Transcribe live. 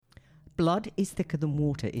Blood is thicker than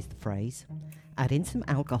water is the phrase. Add in some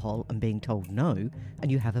alcohol and being told no,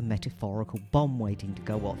 and you have a metaphorical bomb waiting to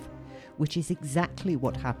go off, which is exactly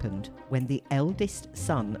what happened when the eldest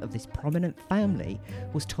son of this prominent family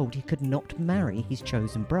was told he could not marry his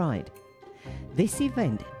chosen bride. This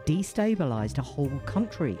event destabilised a whole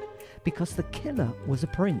country because the killer was a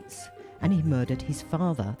prince and he murdered his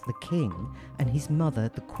father, the king, and his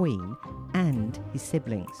mother, the queen, and his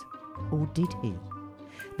siblings. Or did he?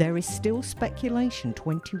 There is still speculation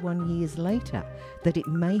 21 years later that it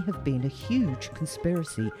may have been a huge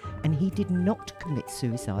conspiracy and he did not commit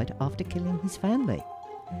suicide after killing his family.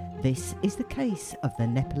 This is the case of the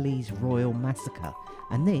Nepalese royal massacre,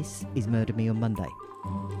 and this is Murder Me on Monday.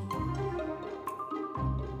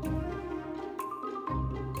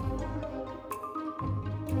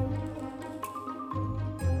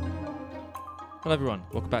 Hello everyone,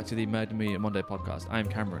 welcome back to the Murder Me on Monday podcast. I am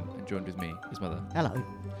Cameron, and joined with me is Mother. Hello.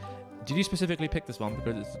 Did you specifically pick this one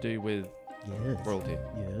because it's to do with royalty?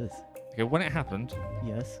 Yes. Okay, when it happened,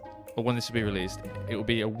 Yes. or when this will be released, it will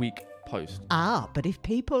be a week post. But if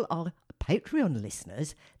people are Patreon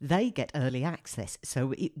listeners, they get early access,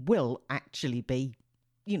 so it will actually be,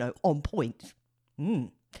 on point.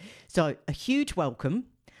 So a huge welcome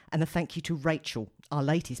and a thank you to Rachel, our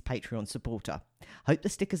latest Patreon supporter. Hope the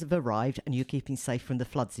stickers have arrived and you're keeping safe from the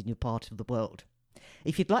floods in your part of the world.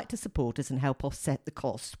 If you'd like to support us and help offset the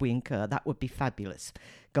costs we incur, that would be fabulous.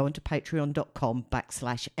 Go on to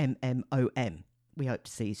patreon.com/MMOM. We hope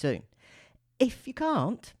to see you soon. If you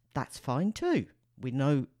can't, that's fine too. We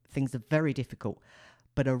know things are very difficult,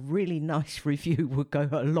 but a really nice review would go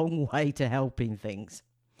a long way to helping things.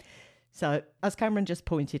 So, as Cameron just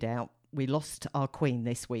pointed out, we lost our Queen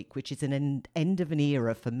this week, which is an end of an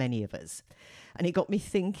era for many of us. And it got me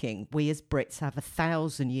thinking, we as Brits have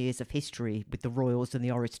 1,000 years of history with the royals and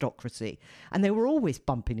the aristocracy, and they were always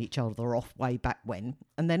bumping each other off way back when.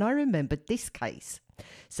 And then I remembered this case.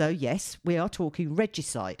 So yes, we are talking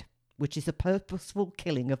regicide, which is a purposeful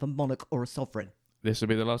killing of a monarch or a sovereign. This will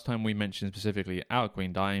be the last time we mention specifically our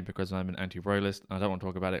Queen dying because I'm an anti-royalist and I don't want to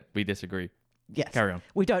talk about it. We disagree. Yes. Carry on.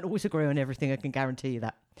 We don't always agree on everything, I can guarantee you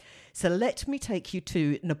that. So let me take you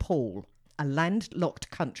to Nepal, a landlocked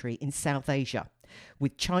country in South Asia,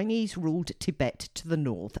 with Chinese-ruled Tibet to the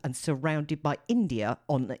north and surrounded by India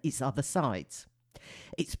on its other sides.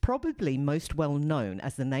 It's probably most well known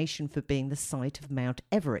as the nation for being the site of Mount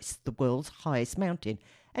Everest, the world's highest mountain.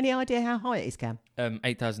 Any idea how high it is, Cam?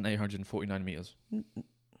 8,849 metres.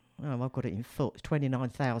 Oh, I've got it in foot,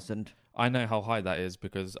 29,000. I know how high that is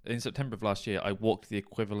because in September of last year, I walked the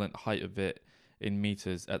equivalent height of it in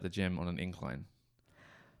metres at the gym on an incline.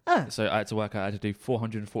 So I had to work out, I had to do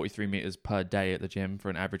 443 metres per day at the gym for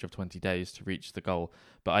an average of 20 days to reach the goal.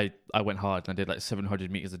 But I went hard and I did like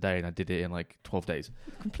 700 metres a day and I did it in like 12 days.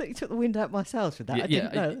 Completely took the wind out of my sails with that. I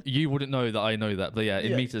didn't know. You wouldn't know that I know that. But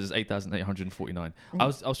in metres, 8,849. I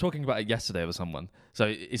was talking about it yesterday with someone.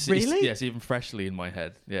 So it's even freshly in my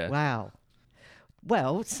head. Yeah. Wow.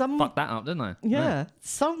 Well, fucked that up, didn't I? Yeah.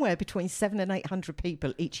 Somewhere between 700 and 800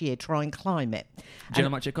 people each year try and climb it. Do you know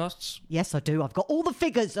how much it costs? Yes, I do. I've got all the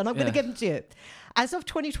figures and I'm going to give them to you. As of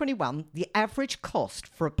 2021, the average cost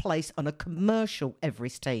for a place on a commercial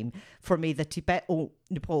Everest team from either Tibet or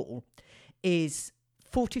Nepal is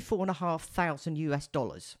 $44,500 US.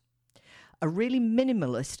 A really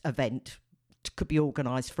minimalist event could be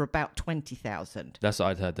organised for about 20,000. That's what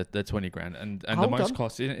I'd heard. They're 20 grand, and the most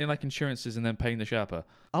cost in like insurances and then paying the Sherpa.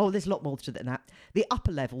 Oh, there's a lot more to that than that. The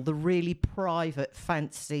upper level, the really private,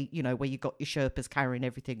 fancy, where you got your Sherpas carrying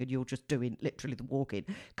everything and you're just doing literally the walking,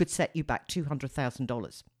 could set you back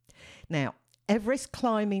 $200,000. Now, Everest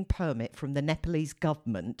climbing permit from the Nepalese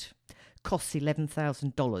government costs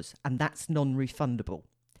 $11,000, and that's non-refundable.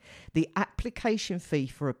 The application fee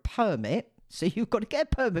for a permit. So you've got to get a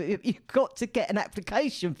permit, you've got to get an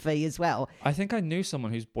application fee as well. I think I knew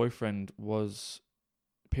someone whose boyfriend was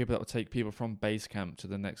people that would take people from base camp to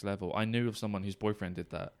the next level. I knew of someone whose boyfriend did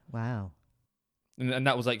that. Wow. And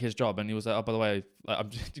that was like his job. And he was like, oh, by the way,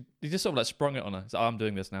 he just sort of like sprung it on her. He's like, oh, I'm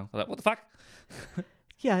doing this now. I'm like, what the fuck?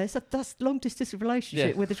 Yeah, that's long distance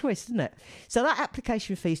relationship with a twist, isn't it? So that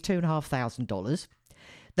application fee is $2,500.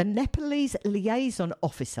 The Nepalese liaison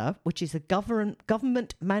officer, which is a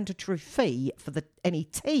government mandatory fee for any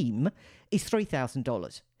team, is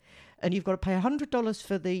 $3,000. And you've got to pay $100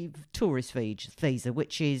 for the tourist visa,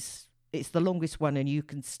 which is, it's the longest one and you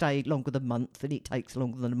can stay longer than a month and it takes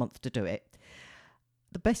longer than a month to do it.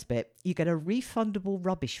 The best bit, you get a refundable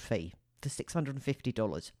rubbish fee for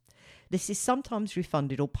 $650. This is sometimes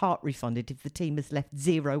refunded or part refunded if the team has left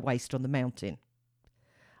zero waste on the mountain.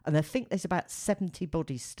 And I think there's about 70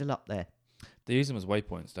 bodies still up there. They use them as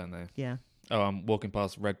waypoints, don't they? Yeah. Oh, I'm walking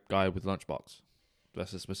past red guy with lunchbox.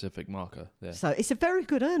 That's a specific marker. Yeah. So it's a very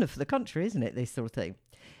good earner for the country, isn't it, this sort of thing?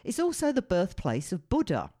 It's also the birthplace of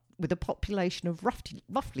Buddha, with a population of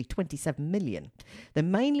roughly 27 million. They're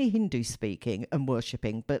mainly Hindu-speaking and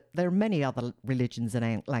worshipping, but there are many other religions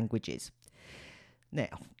and languages.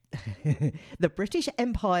 Now, the British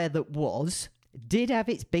Empire that was did have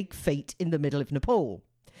its big feet in the middle of Nepal.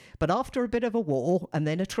 But after a bit of a war and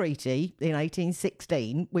then a treaty in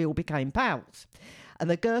 1816, we all became pals. And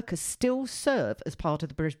the Gurkhas still serve as part of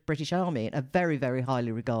the British Army and are very, very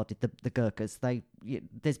highly regarded, the Gurkhas.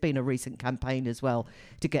 There's been a recent campaign as well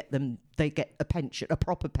to get them, they get a pension, a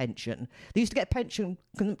proper pension. They used to get a pension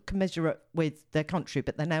commensurate with their country,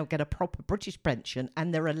 but they now get a proper British pension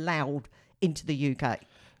and they're allowed into the UK.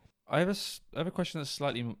 I have a question that's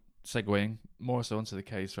slightly segueing more so onto the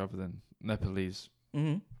case rather than Nepalese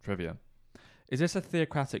trivia. Is this a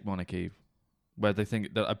theocratic monarchy where they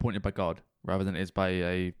think that appointed by God rather than it is by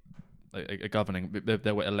a governing,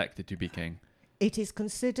 they were elected to be king? It is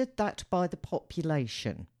considered that by the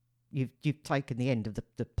population. You've taken the end of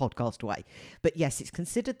the podcast away. But yes, it's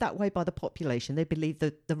considered that way by the population. They believe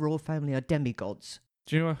that the royal family are demigods.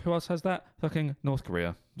 Do you know who else has that? Fucking North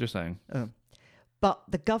Korea. Just saying. But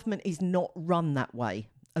the government is not run that way.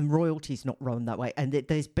 And royalty is not run that way. And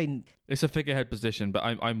there's been... It's a figurehead position,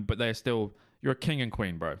 but but they're still... You're a king and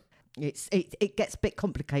queen, bro. It gets a bit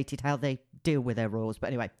complicated how they deal with their royals. But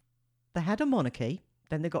anyway, they had a monarchy,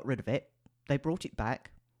 then they got rid of it. They brought it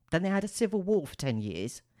back. Then they had a civil war for 10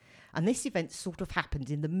 years. And this event sort of happened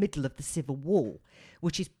in the middle of the civil war,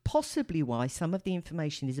 which is possibly why some of the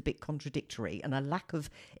information is a bit contradictory and a lack of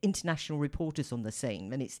international reporters on the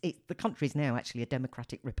scene. And the country is now actually a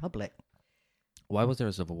democratic republic. Why was there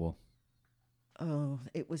a civil war? Oh,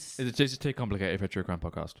 it was... Is it too complicated for a true crime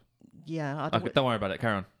podcast? Yeah. Don't worry about it.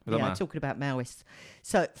 Carry on. Yeah, talking about Maoists.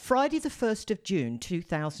 So, Friday the 1st of June,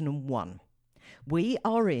 2001, we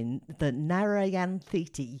are in the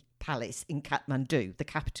Narayanthiti Palace in Kathmandu, the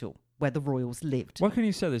capital, where the royals lived. Why can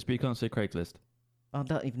you say this, but you can't say Craigslist? I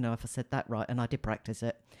don't even know if I said that right, and I did practice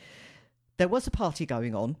it. There was a party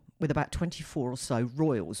going on with about 24 or so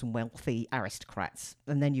royals and wealthy aristocrats,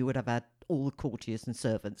 and then you would have had all the courtiers and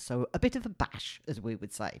servants, so a bit of a bash, as we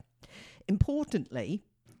would say. Importantly,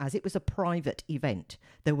 as it was a private event,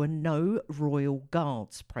 there were no royal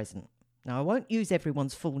guards present. Now, I won't use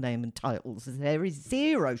everyone's full name and titles, as there is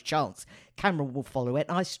zero chance Cameron will follow it.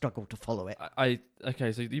 I struggle to follow it.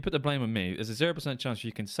 Okay, so you put the blame on me. There's a 0% chance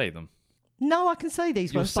you can say them. No, I can say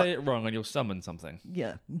these ones. You'll say it wrong and you'll summon something.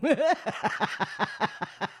 Yeah.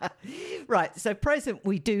 Right, so present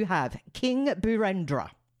we do have King Birendra,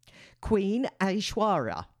 Queen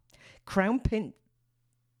Aishwarya, Crown Prince...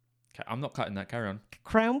 Okay, I'm not cutting that, carry on.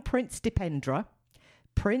 Crown Prince Dipendra,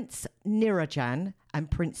 Prince Nirajan and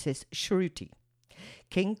Princess Shruti.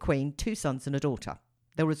 King, Queen, 2 sons and a daughter.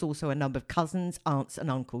 There was also a number of cousins, aunts and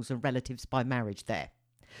uncles and relatives by marriage there.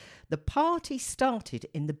 The party started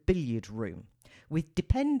in the billiard room, with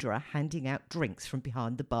Dipendra handing out drinks from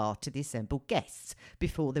behind the bar to the assembled guests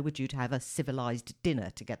before they were due to have a civilised dinner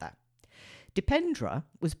together. Dipendra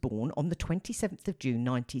was born on the 27th of June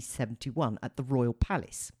 1971 at the Royal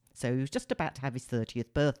Palace, so he was just about to have his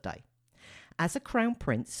 30th birthday. As a crown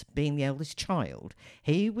prince, being the eldest child,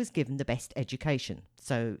 he was given the best education,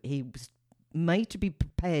 so he was made to be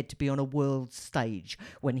prepared to be on a world stage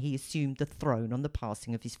when he assumed the throne on the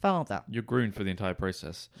passing of his father. You're groomed for the entire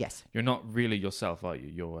process. Yes. You're not really yourself, are you?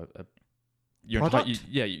 You're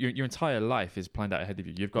your entire life is planned out ahead of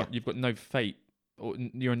you. You've got no fate, or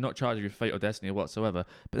you're not charged of your fate or destiny or whatsoever.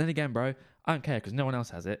 But then again, bro, I don't care because no one else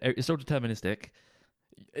has it. It's all deterministic.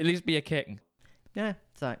 At least be a king. Yeah.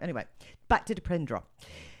 So anyway, back to Dipendra.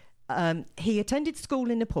 He attended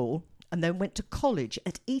school in Nepal and then went to college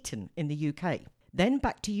at Eton in the UK. Then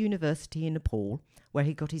back to university in Nepal, where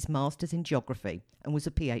he got his master's in geography and was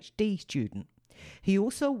a PhD student. He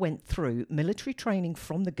also went through military training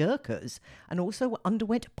from the Gurkhas and also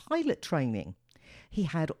underwent pilot training. He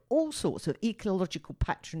had all sorts of ecological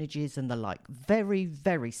patronages and the like, very,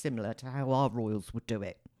 very similar to how our royals would do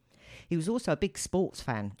it. He was also a big sports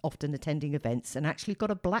fan, often attending events, and actually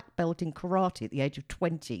got a black belt in karate at the age of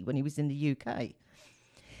 20 when he was in the UK.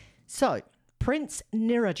 So, Prince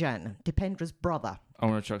Nirajan, Dipendra's brother. I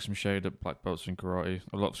want to chuck some shade at black belts in karate.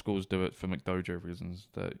 A lot of schools do it for McDojo reasons.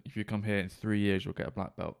 That if you come here in 3 years, you'll get a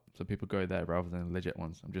black belt. So people go there rather than legit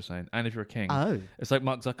ones. I'm just saying. And if you're a king, it's like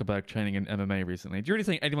Mark Zuckerberg training in MMA recently. Do you really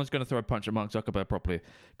think anyone's going to throw a punch at Mark Zuckerberg properly?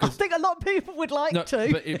 I think a lot of people would like to.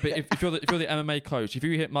 But if you're the MMA coach, if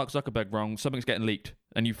you hit Mark Zuckerberg wrong, something's getting leaked,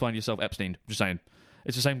 and you find yourself Epstein. Just saying.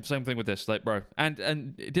 It's the same thing with this, like, bro.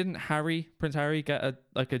 And didn't Prince Harry, get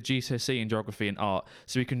a GCSE in geography and art,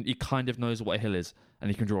 so he kind of knows what a hill is and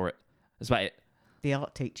he can draw it. That's about it. The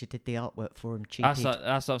art teacher did the artwork for him. Cheated.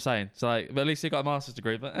 That's what I'm saying. So, like, but at least he got a master's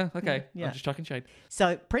degree. But okay, yeah. I'm just chucking shade.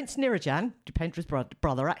 So Prince Nirajan, Dipendra's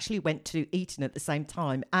brother, actually went to Eton at the same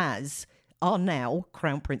time as our now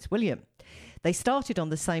Crown Prince William. They started on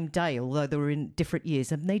the same day, although they were in different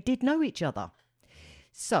years, and they did know each other.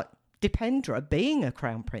 So Dipendra, being a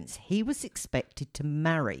crown prince, he was expected to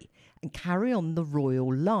marry and carry on the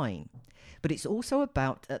royal line. But it's also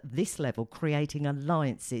about, at this level, creating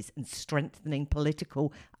alliances and strengthening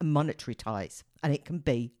political and monetary ties. And it can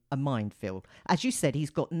be a minefield. As you said, he's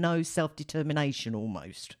got no self-determination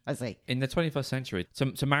almost, has he? In the 21st century,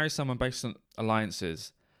 to marry someone based on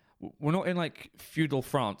alliances, we're not in like feudal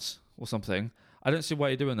France or something. I don't see why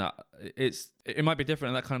you're doing that. It might be different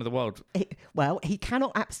in that kind of the world. He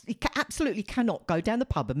absolutely cannot go down the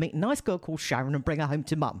pub and meet a nice girl called Sharon and bring her home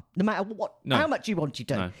to mum, no matter how much you wanted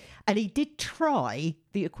to. No. And he did try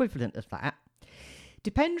the equivalent of that.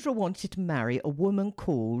 Dipendra wanted to marry a woman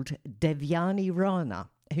called Devyani Rana,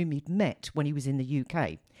 whom he'd met when he was in the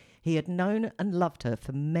UK. He had known and loved her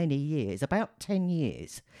for many years, about 10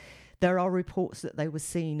 years. There are reports that they were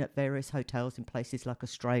seen at various hotels in places like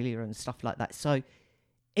Australia and stuff like that. So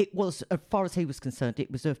it was, as far as he was concerned,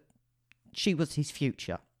 she was his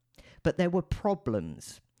future. But there were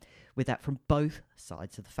problems with that from both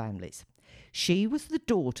sides of the families. She was the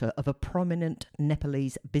daughter of a prominent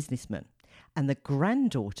Nepalese businessman and the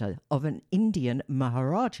granddaughter of an Indian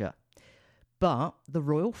Maharaja. But the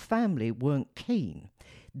royal family weren't keen.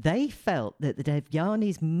 They felt that the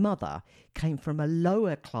Devyani's mother came from a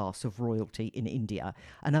lower class of royalty in India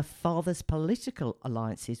and her father's political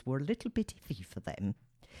alliances were a little bit iffy for them.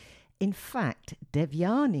 In fact,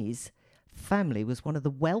 Devyani's family was one of the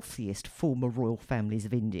wealthiest former royal families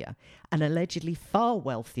of India and allegedly far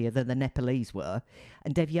wealthier than the Nepalese were.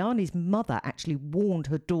 And Devyani's mother actually warned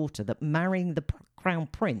her daughter that marrying the crown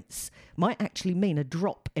prince might actually mean a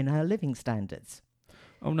drop in her living standards.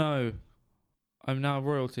 Oh no. I'm now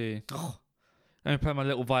royalty. Oh. I'm going to play my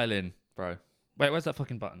little violin, bro. Wait, where's that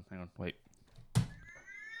fucking button? Hang on, wait. I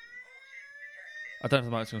don't know if the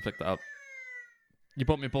mic's going to pick that up. You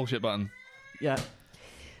bought me a bullshit button. Yeah.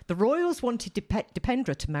 The royals wanted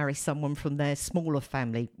Dipendra to marry someone from their smaller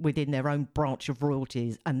family within their own branch of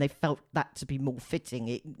royalties, and they felt that to be more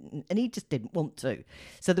fitting, and he just didn't want to.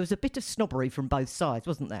 So there was a bit of snobbery from both sides,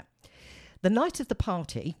 wasn't there? The night of the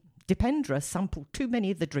party, Dipendra sampled too many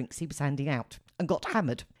of the drinks he was handing out and got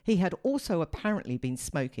hammered. He had also apparently been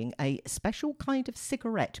smoking a special kind of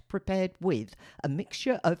cigarette prepared with a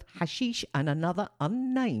mixture of hashish and another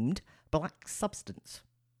unnamed black substance.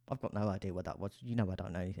 I've got no idea what that was. You know I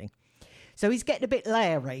don't know anything. So he's getting a bit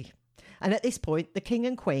leery. And at this point, the king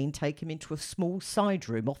and queen take him into a small side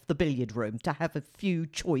room off the billiard room to have a few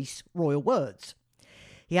choice royal words.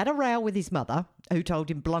 He had a row with his mother, who told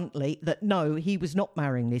him bluntly that no, he was not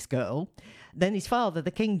marrying this girl. Then his father, the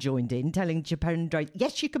king, joined in, telling Dipendra,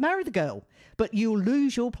 yes, you can marry the girl, but you'll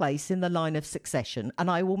lose your place in the line of succession, and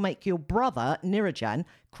I will make your brother, Nirajan,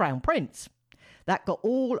 crown prince. That got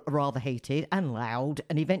all rather heated and loud,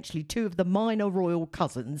 and eventually two of the minor royal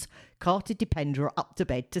cousins carted Dipendra up to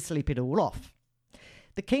bed to sleep it all off.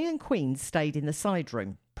 The king and queen stayed in the side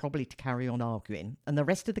room, probably to carry on arguing, and the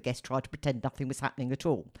rest of the guests tried to pretend nothing was happening at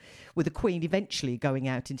all, with the queen eventually going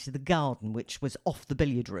out into the garden, which was off the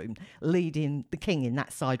billiard room, leading the king in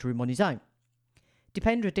that side room on his own.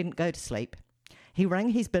 Dipendra didn't go to sleep. He rang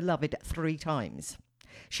his beloved 3 times.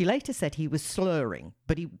 She later said he was slurring,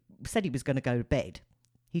 but he said he was going to go to bed.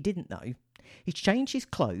 He didn't know. He changed his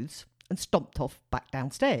clothes and stomped off back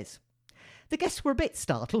downstairs. The guests were a bit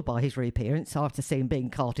startled by his reappearance after seeing him being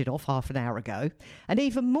carted off half an hour ago, and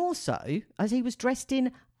even more so as he was dressed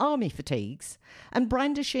in army fatigues and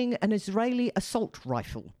brandishing an Israeli assault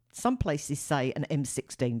rifle. Some places say an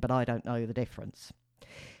M16, but I don't know the difference.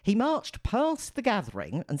 He marched past the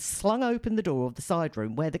gathering and slung open the door of the side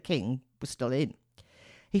room where the king was still in.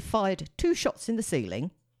 He fired 2 shots in the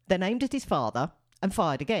ceiling, then aimed at his father and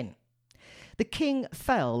fired again. The king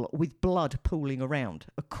fell with blood pooling around.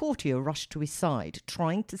 A courtier rushed to his side,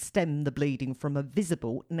 trying to stem the bleeding from a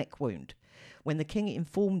visible neck wound, when the king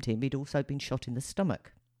informed him he'd also been shot in the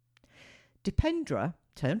stomach. Dipendra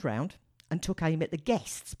turned round and took aim at the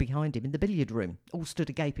guests behind him in the billiard room. All stood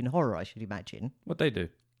agape in horror, I should imagine. What'd they do?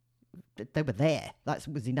 They were there. That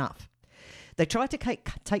was enough. They tried to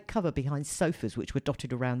take cover behind sofas which were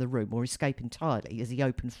dotted around the room or escape entirely as he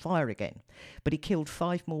opened fire again, but he killed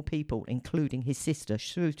 5 more people, including his sister,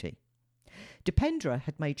 Shruti. Dipendra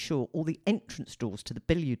had made sure all the entrance doors to the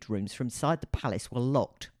billiard rooms from inside the palace were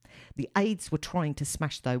locked. The aides were trying to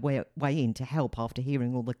smash their way in to help after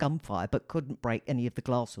hearing all the gunfire, but couldn't break any of the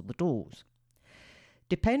glass or the doors.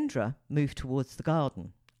 Dipendra moved towards the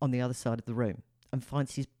garden on the other side of the room and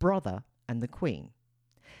finds his brother and the Queen.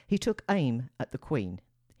 He took aim at the Queen,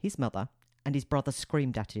 his mother, and his brother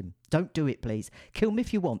screamed at him, "Don't do it, please. Kill me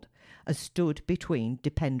if you want," and stood between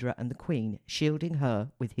Dipendra and the Queen, shielding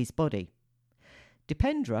her with his body.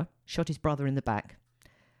 Dipendra shot his brother in the back,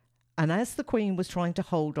 and as the Queen was trying to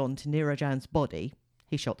hold on to Neerajan's body,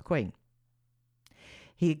 he shot the Queen.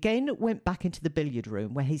 He again went back into the billiard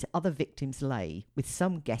room where his other victims lay, with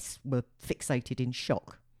some guests were fixated in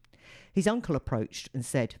shock. His uncle approached and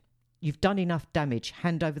said, "You've done enough damage,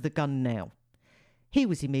 hand over the gun now." He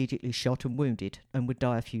was immediately shot and wounded and would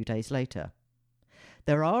die a few days later.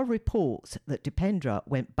 There are reports that Dipendra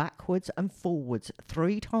went backwards and forwards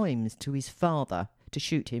 3 times to his father to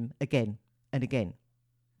shoot him again and again.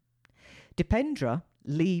 Dipendra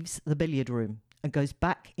leaves the billiard room and goes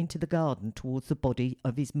back into the garden towards the body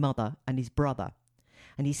of his mother and his brother,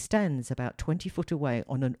 and he stands about 20 foot away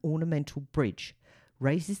on an ornamental bridge,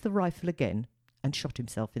 raises the rifle again and shot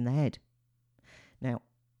himself in the head. Now,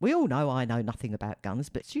 we all know I know nothing about guns,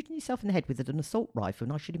 but shooting yourself in the head with an assault rifle,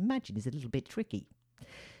 and I should imagine, is a little bit tricky.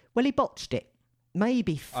 Well, he botched it.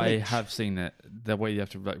 Maybe flinch. I have seen it. The way you have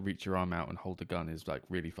to reach your arm out and hold the gun is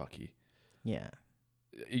really fucky. Yeah.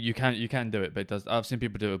 You can do it, but it does. I've seen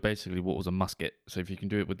people do it with basically what was a musket. So if you can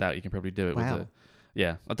do it with that, you can probably do it with it.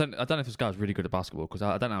 Yeah, I don't know if this guy was really good at basketball, because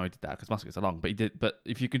I don't know how he did that, because muskets are long. But he did. But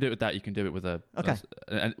if you can do it with that, you can do it with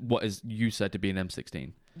and what is you said to be an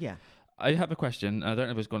M16. Yeah. I have a question. I don't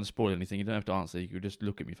know if it's going to spoil anything. You don't have to answer. You could just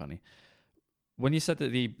look at me funny. When you said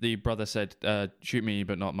that the brother said, "Shoot me,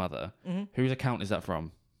 but not mother," whose account is that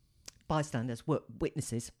from? Bystanders,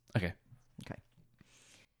 witnesses. Okay.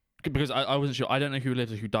 Because I wasn't sure. I don't know who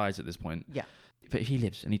lives or who dies at this point. Yeah. But if he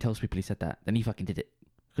lives and he tells people he said that, then he fucking did it.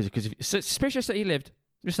 Because it's suspicious that he lived.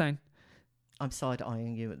 Just saying. I'm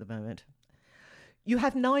side-eyeing you at the moment. You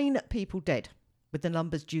have 9 people dead, with the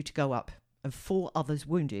numbers due to go up, and 4 others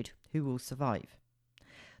wounded who will survive.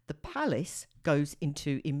 The palace goes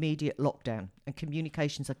into immediate lockdown and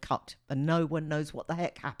communications are cut and no one knows what the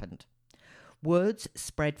heck happened. Words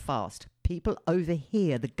spread fast. People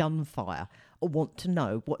overhear the gunfire or want to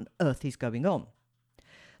know what on earth is going on.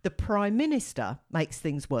 The Prime Minister makes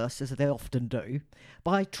things worse, as they often do,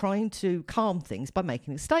 by trying to calm things by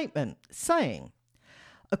making a statement saying,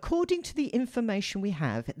 "According to the information we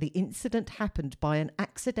have, the incident happened by an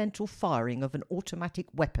accidental firing of an automatic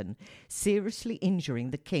weapon, seriously injuring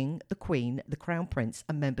the King, the Queen, the Crown Prince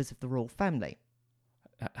and members of the royal family."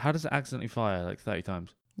 How does it accidentally fire like 30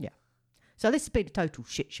 times? Yeah. So this has been a total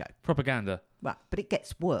shit show. Propaganda. Right, but it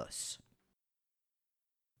gets worse.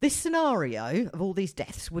 This scenario of all these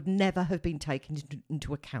deaths would never have been taken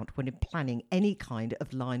into account when planning any kind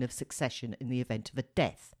of line of succession in the event of a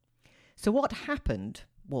death. So what happened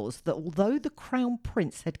was that although the Crown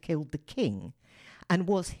Prince had killed the King and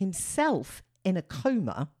was himself in a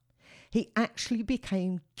coma, he actually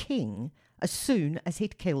became king as soon as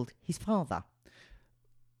he'd killed his father.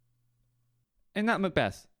 Isn't that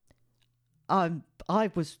Macbeth? Isn't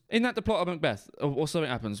that the plot of Macbeth? Or something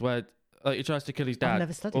happens where he tries to kill his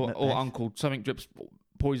dad or uncle, something drips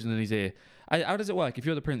poison in his ear. How does it work? If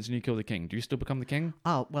you're the prince and you kill the king, do you still become the king?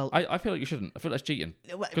 Oh, well... I feel like you shouldn't. I feel like that's cheating.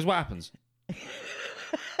 Because what happens?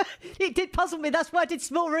 It did puzzle me. That's why I did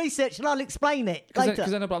small research, and I'll explain it later.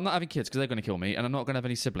 Because then I'm not having kids because they're going to kill me, and I'm not going to have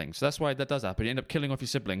any siblings. So that's why that does happen. You end up killing off your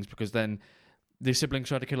siblings because then the siblings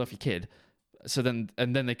try to kill off your kid. So then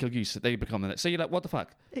they kill you, so they become the next. So you're like, what the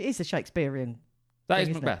fuck? It is a Shakespearean. That is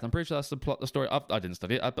Macbeth. I'm pretty sure that's the plot, the story. I didn't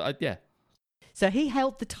study it, but yeah. So he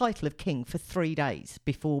held the title of king for 3 days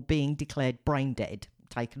before being declared brain dead,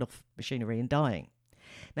 taken off machinery and dying.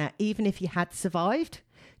 Now, even if he had survived,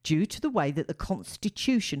 due to the way that the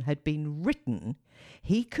Constitution had been written,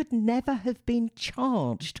 he could never have been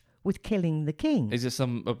charged with killing the king. Is this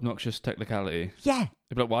some obnoxious technicality? Yeah.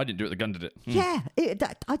 You'd be like, well, I didn't do it, the gun did it. Yeah.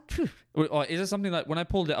 Or is it something like, when I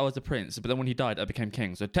pulled it, I was the prince, but then when he died, I became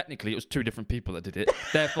king. So technically, it was 2 different people that did it.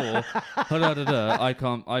 Therefore, I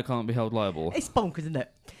can't be held liable. It's bonkers, isn't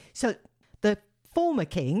it? So the former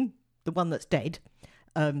king, the one that's dead,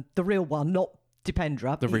 the real one, not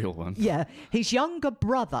Dipendra. The real one. Yeah. His younger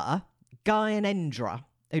brother, Gyanendra,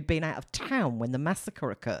 who'd been out of town when the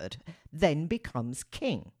massacre occurred, then becomes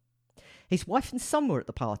king. His wife and son were at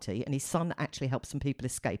the party, and his son actually helped some people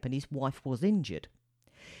escape, and his wife was injured.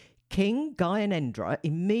 King Gyanendra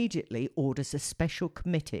immediately orders a special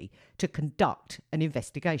committee to conduct an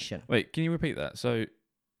investigation. Wait, can you repeat that? So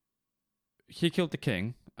he killed the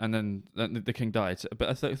king, and then the king died. But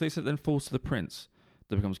I thought they said then falls to the prince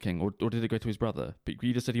that becomes king, or did it go to his brother? But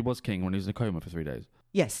you just said he was king when he was in a coma for 3 days.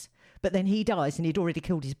 Yes, but then he dies, and he'd already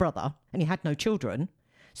killed his brother, and he had no children.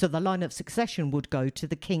 So the line of succession would go to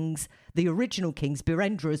the original king's,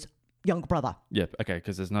 Birendra's younger brother. Yeah, okay,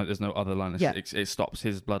 because there's no other line. Yeah. It stops.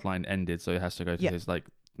 His bloodline ended, so it has to go to his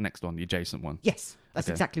next one, the adjacent one. Yes, that's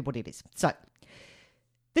exactly what it is. So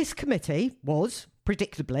this committee was,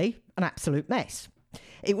 predictably, an absolute mess.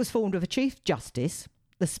 It was formed of a Chief Justice,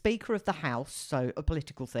 the Speaker of the House, so a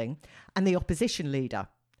political thing, and the opposition leader,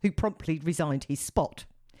 who promptly resigned his spot.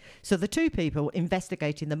 So the two people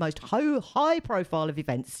investigating the most high-profile of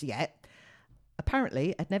events yet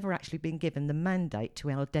apparently had never actually been given the mandate to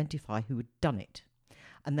identify who had done it.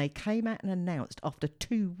 And they came out and announced after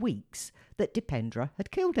 2 weeks that Dipendra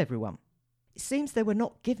had killed everyone. It seems they were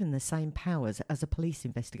not given the same powers as a police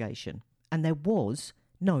investigation, and there was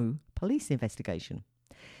no police investigation.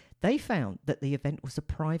 They found that the event was a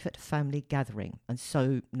private family gathering, and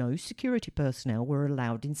so no security personnel were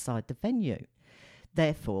allowed inside the venue.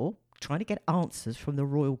 Therefore, trying to get answers from the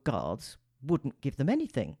royal guards wouldn't give them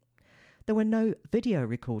anything. There were no video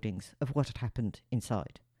recordings of what had happened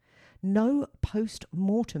inside. No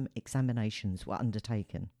post-mortem examinations were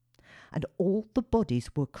undertaken, and all the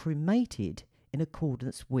bodies were cremated in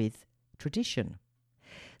accordance with tradition.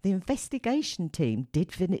 The investigation team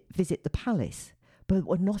did visit the palace, but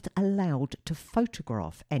were not allowed to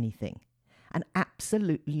photograph anything, and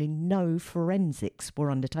absolutely no forensics were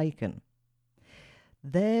undertaken.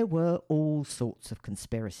 There were all sorts of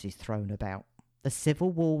conspiracies thrown about. The civil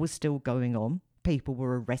war was still going on. People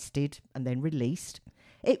were arrested and then released.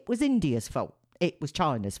 It was India's fault. It was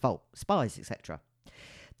China's fault. Spies, etc.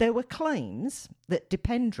 There were claims that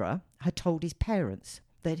Dipendra had told his parents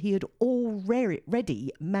that he had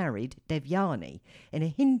already married Devyani in a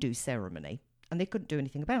Hindu ceremony, and they couldn't do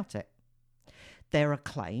anything about it. There are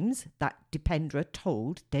claims that Dipendra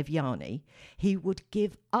told Devyani he would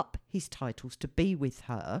give up his titles to be with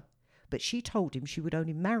her, but she told him she would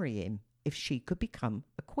only marry him if she could become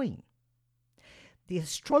a queen. The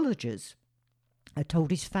astrologers had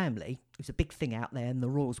told his family, it was a big thing out there and the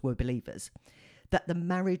royals were believers, that the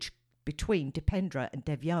marriage between Dipendra and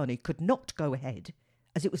Devyani could not go ahead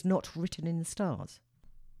as it was not written in the stars.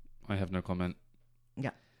 I have no comment.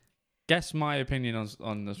 Yeah. Guess my opinion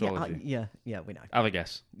on astrology. Yeah, we know. Have a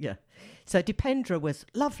guess. Yeah. So Dipendra was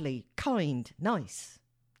lovely, kind, nice.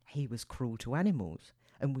 He was cruel to animals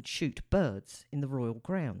and would shoot birds in the royal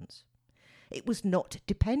grounds. It was not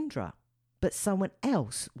Dipendra, but someone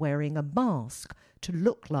else wearing a mask to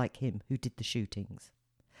look like him who did the shootings.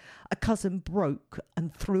 A cousin broke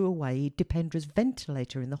and threw away Dipendra's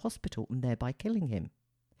ventilator in the hospital and thereby killing him.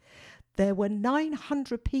 There were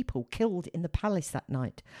 900 people killed in the palace that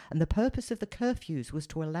night, and the purpose of the curfews was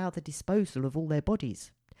to allow the disposal of all their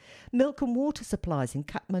bodies. Milk and water supplies in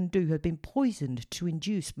Kathmandu had been poisoned to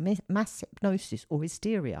induce mass hypnosis or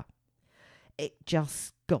hysteria. It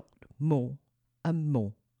just got more and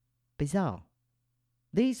more bizarre.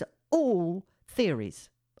 These are all theories.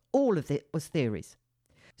 All of it was theories.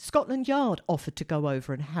 Scotland Yard offered to go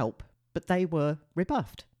over and help, but they were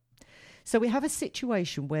rebuffed. So we have a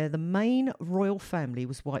situation where the main royal family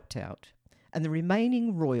was wiped out and the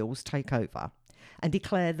remaining royals take over and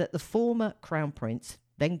declare that the former crown prince,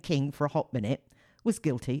 then king for a hot minute, was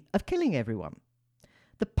guilty of killing everyone.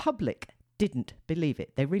 The public didn't believe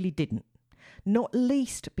it. They really didn't. Not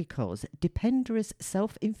least because Dipendra's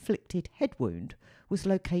self-inflicted head wound was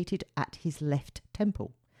located at his left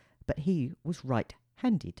temple, but he was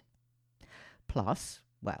right-handed. Plus,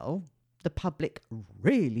 well, the public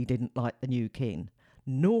really didn't like the new king,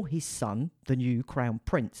 nor his son, the new crown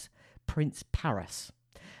prince, Prince Paras.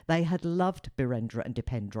 They had loved Birendra and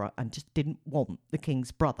Dipendra and just didn't want the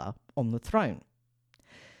king's brother on the throne.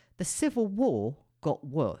 The civil war got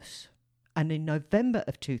worse, and in November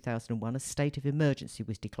of 2001 a state of emergency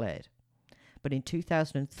was declared. But in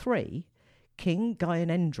 2003, King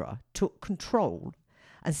Gyanendra took control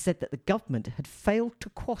and said that the government had failed to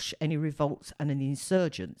quash any revolts and any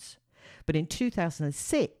insurgents. But in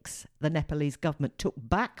 2006, the Nepalese government took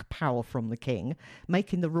back power from the king,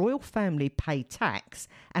 making the royal family pay tax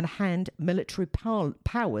and hand military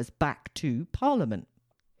powers back to Parliament.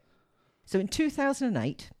 So in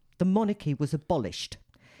 2008, the monarchy was abolished.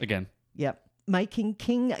 Again. Yep, making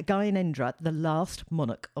King Gyanendra the last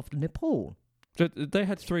monarch of Nepal. So they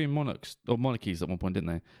had three monarchies at one point, didn't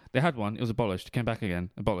they? They had one, it was abolished, came back again,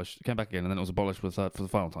 abolished, came back again, and then it was abolished for the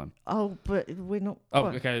final time. Oh, but we're not... Oh,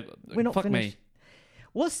 okay. We're not Fuck finished. me.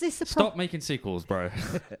 Was this Stop making sequels, bro.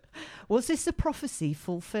 Was this a prophecy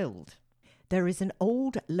fulfilled? There is an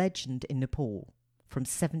old legend in Nepal from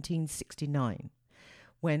 1769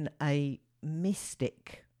 when a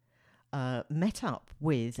mystic met up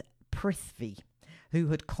with Prithvi, who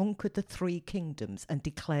had conquered the 3 kingdoms and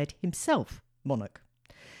declared himself monarch.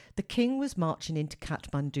 The king was marching into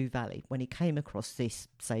Kathmandu Valley when he came across this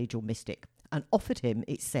sage or mystic and offered him,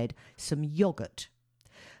 it said, some yogurt.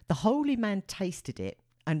 The holy man tasted it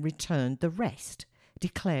and returned the rest,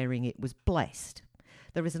 declaring it was blessed.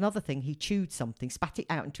 There is another thing, he chewed something, spat it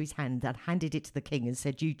out into his hand and handed it to the king and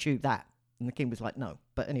said, you chew that. And the king was like, no.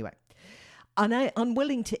 But anyway,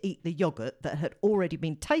 unwilling to eat the yogurt that had already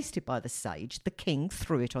been tasted by the sage, the king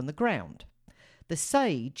threw it on the ground. The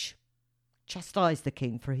sage chastised the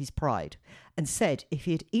king for his pride and said if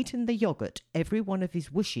he had eaten the yogurt, every one of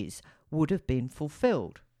his wishes would have been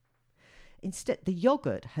fulfilled. Instead, the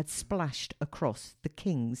yogurt had splashed across the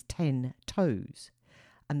king's 10 toes,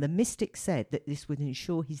 and the mystic said that this would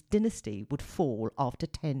ensure his dynasty would fall after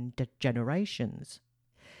 10 generations.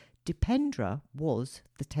 Dipendra was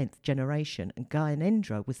the 10th generation and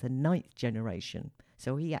Gyanendra was the 9th generation,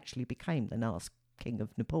 so he actually became the last king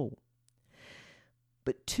of Nepal.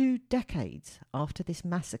 But 2 decades after this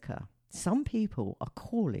massacre, some people are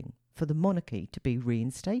calling for the monarchy to be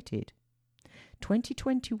reinstated.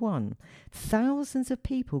 2021, thousands of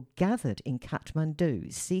people gathered in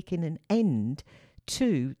Kathmandu seeking an end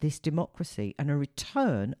to this democracy and a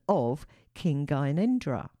return of King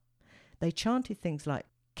Gyanendra. They chanted things like,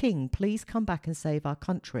 King, please come back and save our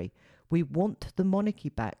country. We want the monarchy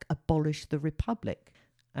back. Abolish the republic.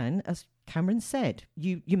 And as Cameron said,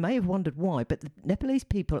 you may have wondered why, but the Nepalese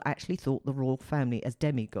people actually thought the royal family as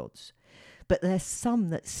demigods. But there's some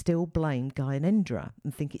that still blame Gyanendra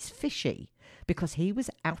and think it's fishy because he was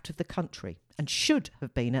out of the country and should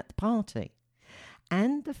have been at the party.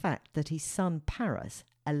 And the fact that his son Paras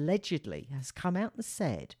allegedly has come out and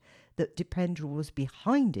said that Dipendra was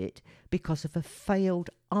behind it because of a failed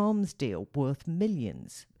arms deal worth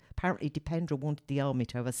millions. Apparently Dipendra wanted the army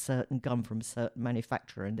to have a certain gun from a certain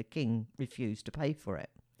manufacturer and the king refused to pay for it.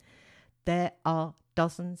 There are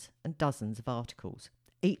dozens and dozens of articles.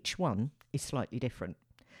 Each one is slightly different.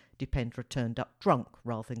 Dipendra turned up drunk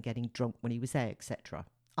rather than getting drunk when he was there, etc.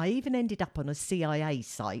 I even ended up on a CIA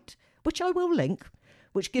site, which I will link,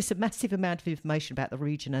 which gives a massive amount of information about the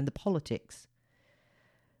region and the politics.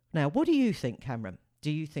 Now, what do you think, Cameron?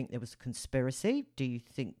 Do you think there was a conspiracy? Do you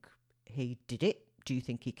think he did it? Do you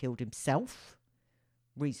think he killed himself?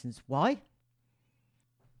 Reasons why?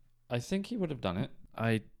 I think he would have done it.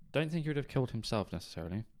 I don't think he would have killed himself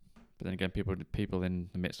necessarily. But then again, people in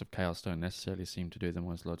the midst of chaos don't necessarily seem to do the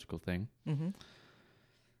most logical thing. Mm-hmm.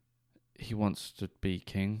 He wants to be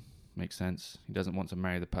king. Makes sense. He doesn't want to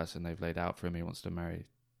marry the person they've laid out for him. He wants to marry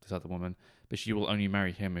this other woman. But she will only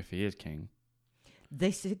marry him if he is king.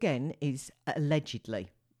 This, again, is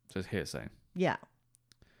allegedly. So it's hearsay. Yeah.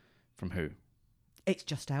 From who? It's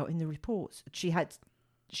just out in the reports.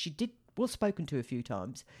 Was spoken to a few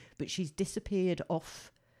times, but she's disappeared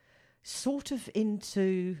off sort of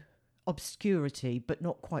into obscurity, but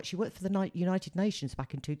not quite. She worked for the United Nations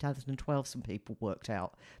back in 2012, some people worked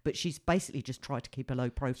out, but she's basically just tried to keep a low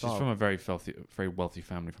profile. She's from a very wealthy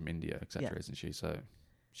family from India, etc., isn't she? So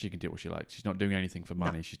she can do what she likes. She's not doing anything for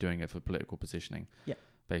money. No. She's doing it for political positioning,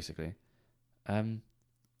 basically.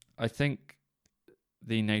 I think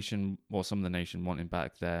the nation, or some of the nation wanting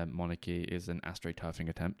back their monarchy is an astroturfing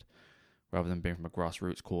attempt, rather than being from a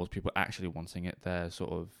grassroots cause. People actually wanting it. They're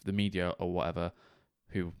sort of the media or whatever,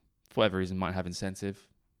 who, for whatever reason, might have incentive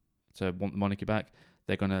to want the monarchy back.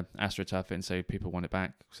 They're going to astroturf it and say people want it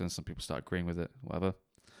back. So then some people start agreeing with it, whatever.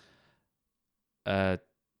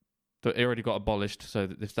 But it already got abolished. So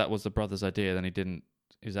if that was the brother's idea, then he didn't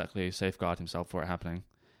exactly safeguard himself for it happening.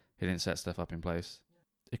 He didn't set stuff up in place.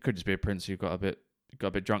 It could just be a prince who got a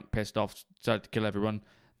bit drunk, pissed off, decided to kill everyone.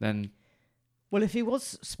 Then, well, if he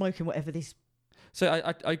was smoking whatever this, so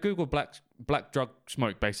I googled black drug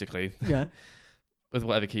smoke basically. Yeah. With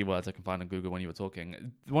whatever keywords I can find on Google when you were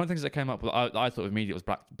talking. One of the things that came up, I thought immediately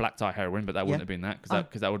was black tie heroin, but that wouldn't have been that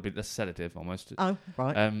because that would be the sedative almost. Oh,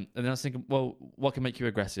 right. And then I was thinking, well, what can make you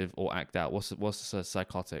aggressive or act out? What's a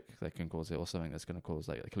psychotic that can cause it, or something that's going to cause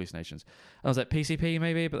like hallucinations? And I was like, PCP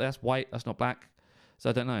maybe, but that's white, that's not black.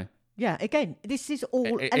 So I don't know. Yeah, again, this is all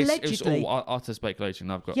allegedly. It's all utter speculation.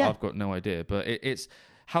 I've got no idea, but it's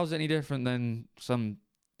how's it any different than some?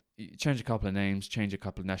 You change a couple of names, change a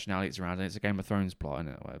couple of nationalities around, and it's a Game of Thrones plot,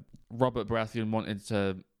 isn't it? Robert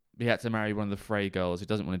Baratheon he had to marry one of the Frey girls. He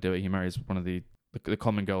doesn't want to do it. He marries one of the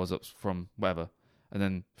common girls up from whatever, and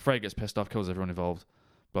then Frey gets pissed off, kills everyone involved.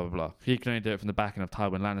 Blah blah blah. He can only do it from the backing of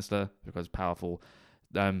Tywin Lannister because he's powerful.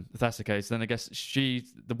 if that's the case, then I guess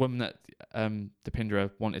the woman that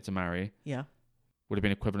Dipindra wanted to marry, would have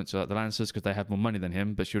been equivalent to the Lancers because they have more money than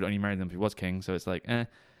him, but she would only marry them if he was king. So it's like,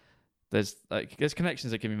 there's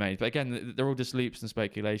connections that can be made, but again, they're all just leaps and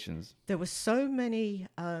speculations. There were so many.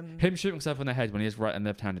 Him shooting himself in the head when he is right and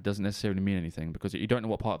left-handed doesn't necessarily mean anything because you don't know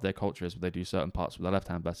what part of their culture is, but they do certain parts with their left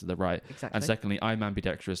hand versus their right. Exactly. And secondly, I'm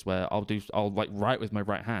ambidextrous, where I'll like write with my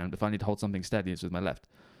right hand, but if I need to hold something steady, it's with my left.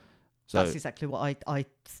 So that's exactly what I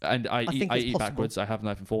eat backwards. I have a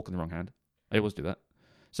knife and fork in the wrong hand. I always do that.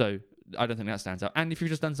 So I don't think that stands out. And if you've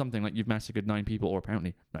just done something like you've massacred 9 people, or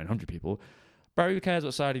apparently 900 people. Bro, who cares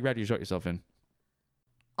what side you shot yourself in?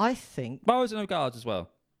 I think... Why was there no guards as well?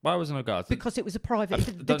 Why was there no guards? Because it was a private...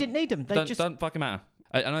 They didn't need them. Don't fucking matter.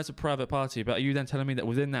 I know it's a private party, but are you then telling me that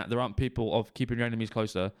within that there aren't people of keeping your enemies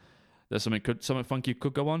closer, that something funky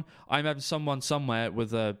could go on? I imagine someone somewhere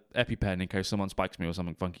with a EpiPen in case someone spikes me or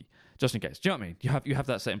something funky. Just in case. Do you know what I mean? You have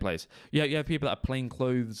that set in place. You have people that are plain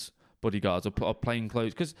clothes bodyguards or plain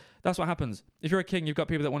clothes, because that's what happens. If you're a king, you've got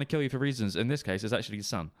people that want to kill you for reasons. In this case, it's actually your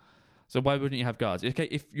son. So why wouldn't you have guards? Okay,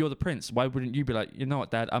 if you're the prince, why wouldn't you be like, you know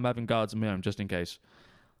what, Dad, I'm having guards of my own just in case?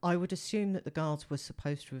 I would assume that the guards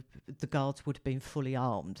would have been fully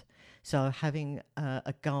armed. So having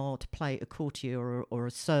a guard play a courtier or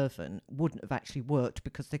a servant wouldn't have actually worked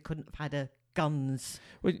because they couldn't have had guns.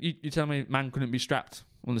 Well, you tell me man couldn't be strapped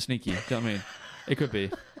on the sneaky? Do you know what I mean? It could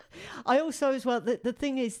be. I also, as well, the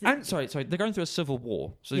thing is... And sorry, they're going through a civil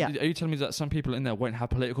war. So are you telling me that some people in there won't have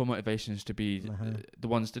political motivations to be the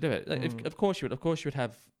ones to do it? Of course you would. Of course you would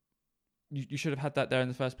have... You should have had that there in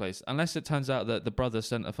the first place. Unless it turns out that the brother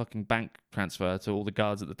sent a fucking bank transfer to all the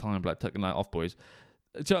guards at the time, like tucking that off boys.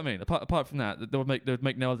 Do you know what I mean? Apart from that, there would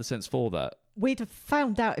make no other sense for that. We'd have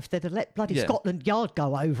found out if they'd have let bloody Scotland Yard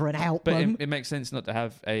go over and help them. But it makes sense not to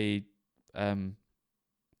have a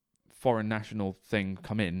foreign national thing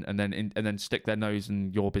come in and then stick their nose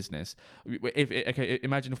in your business.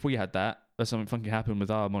 Imagine if we had that, or something funky happened with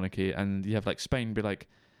our monarchy, and you have like Spain be like,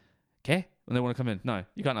 "Okay," and they want to come in. No,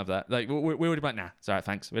 you can't have that. Like we would be like, "Nah, it's all right,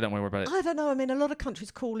 thanks. We don't want to worry about it." I don't know. I mean, a lot of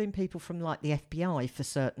countries call in people from like the FBI for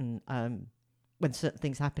certain when certain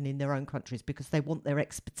things happen in their own countries because they want their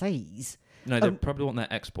expertise. No, they probably want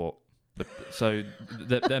their export. So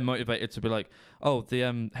they're motivated to be like, oh, the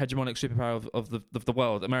hegemonic superpower of the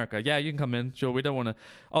world, America. Yeah, you can come in. Sure, we don't want to.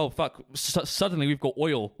 Oh, fuck. Suddenly we've got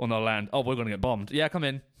oil on our land. Oh, we're going to get bombed. Yeah, come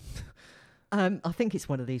in. I think it's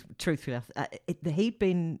one of these, truthfully,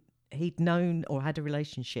 he'd known or had a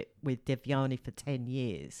relationship with Devyani for 10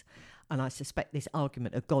 years. And I suspect this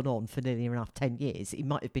argument had gone on for nearly enough 10 years. He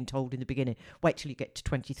might have been told in the beginning, wait till you get to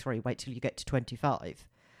 23, wait till you get to 25.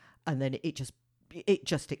 And then it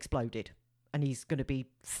just exploded. And he's going to be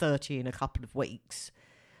 30 in a couple of weeks.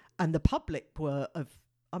 And the public I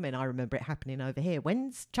remember it happening over here.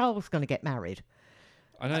 When's Charles going to get married?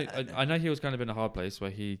 I know he was kind of in a hard place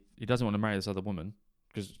where he doesn't want to marry this other woman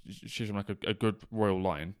because she's from like a good royal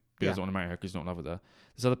line. He doesn't want to marry her because he's not in love with her.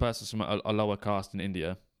 This other person's from a lower caste in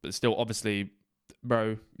India, but still, obviously,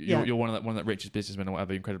 bro, you're one of that richest businessmen or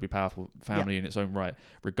whatever, incredibly powerful family in its own right,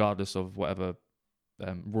 regardless of whatever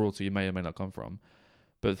royalty you may or may not come from.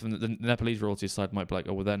 But from the Nepalese royalty side might be like,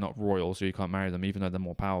 oh, well, they're not royal, so you can't marry them, even though they're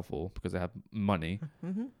more powerful because they have money.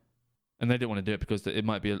 Mm-hmm. And they didn't want to do it because it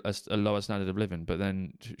might be a lower standard of living. But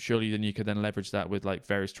then surely you could then leverage that with like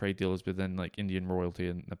various trade deals with then like Indian royalty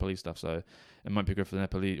and Nepalese stuff. So it might be good for the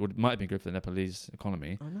Nepalese, or it might be good for the Nepalese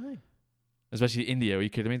economy. I know. Especially India,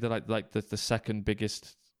 where they're like the second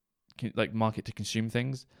biggest like market to consume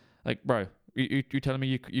things. Like, bro, you telling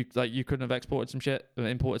me you couldn't have exported some shit,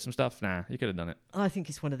 imported some stuff? Nah, you could have done it. I think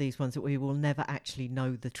it's one of these ones that we will never actually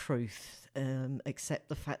know the truth, except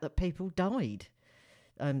the fact that people died.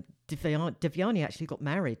 Devyani actually got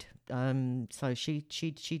married, so she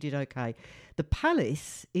did okay. The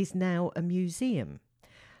palace is now a museum,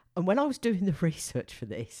 and when I was doing the research for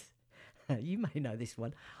this, you may know this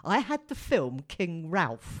one, I had the film King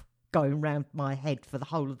Ralph going round my head for the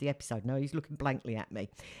whole of the episode. No, he's looking blankly at me.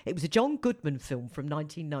 It was a John Goodman film from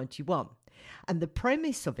 1991. And the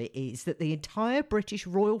premise of it is that the entire British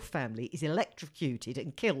royal family is electrocuted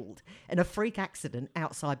and killed in a freak accident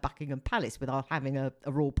outside Buckingham Palace without having a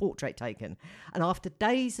royal portrait taken. And after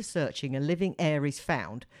days of searching, a living heir is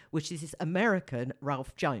found, which is this American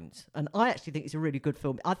Ralph Jones. And I actually think it's a really good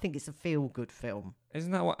film. I think it's a feel-good film.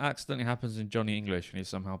 Isn't that what accidentally happens in Johnny English when he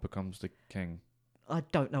somehow becomes the king? I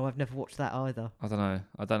don't know. I've never watched that either. I don't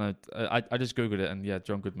know. I just Googled it and yeah,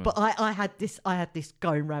 John Goodman. But I had this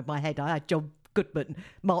going round my head. I had John Goodman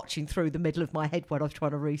marching through the middle of my head when I was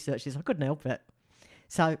trying to research this. I couldn't help it.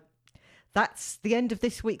 So that's the end of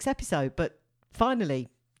this week's episode. But finally,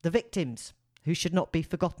 the victims. who should not be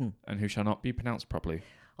forgotten. And who shall not be pronounced properly.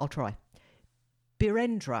 I'll try.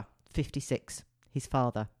 Birendra, 56, his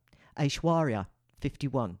father. Aishwarya,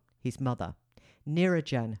 51, his mother.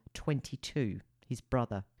 Nirajan, 22, his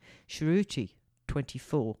brother. Shruti,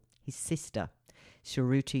 24, his sister.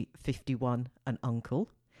 Shruti, 51, an uncle.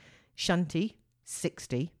 Shanti,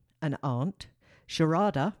 60, an aunt.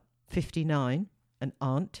 Sharada, 59, an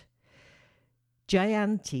aunt.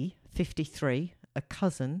 Jayanti, 53, a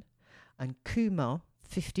cousin. And Kumar,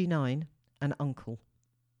 59, an uncle.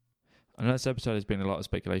 I know this episode has been a lot of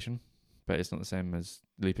speculation, but it's not the same as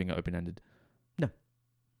leaving it open-ended. No.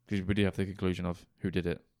 Because we do have the conclusion of who did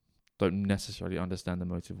it. Don't necessarily understand the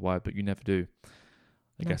motive why, but you never do.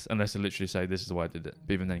 I guess, unless they literally say, this is why I did it.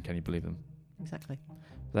 But even then, can you believe them? Exactly.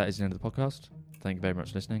 That is the end of the podcast. Thank you very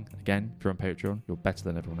much for listening. Again, if you're on Patreon, you're better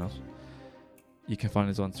than everyone else. You can find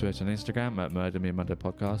us on Twitter and Instagram at Murder Me Monday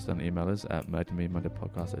Podcast and email us at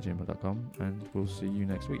murdermemondaypodcast@gmail.com, and we'll see you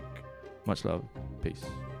next week. Much love. Peace.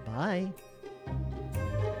 Bye.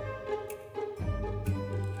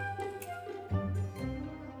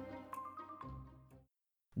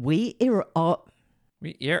 We are.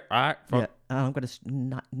 We here are. Yeah, I'm going to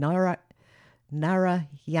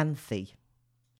Narayanthi.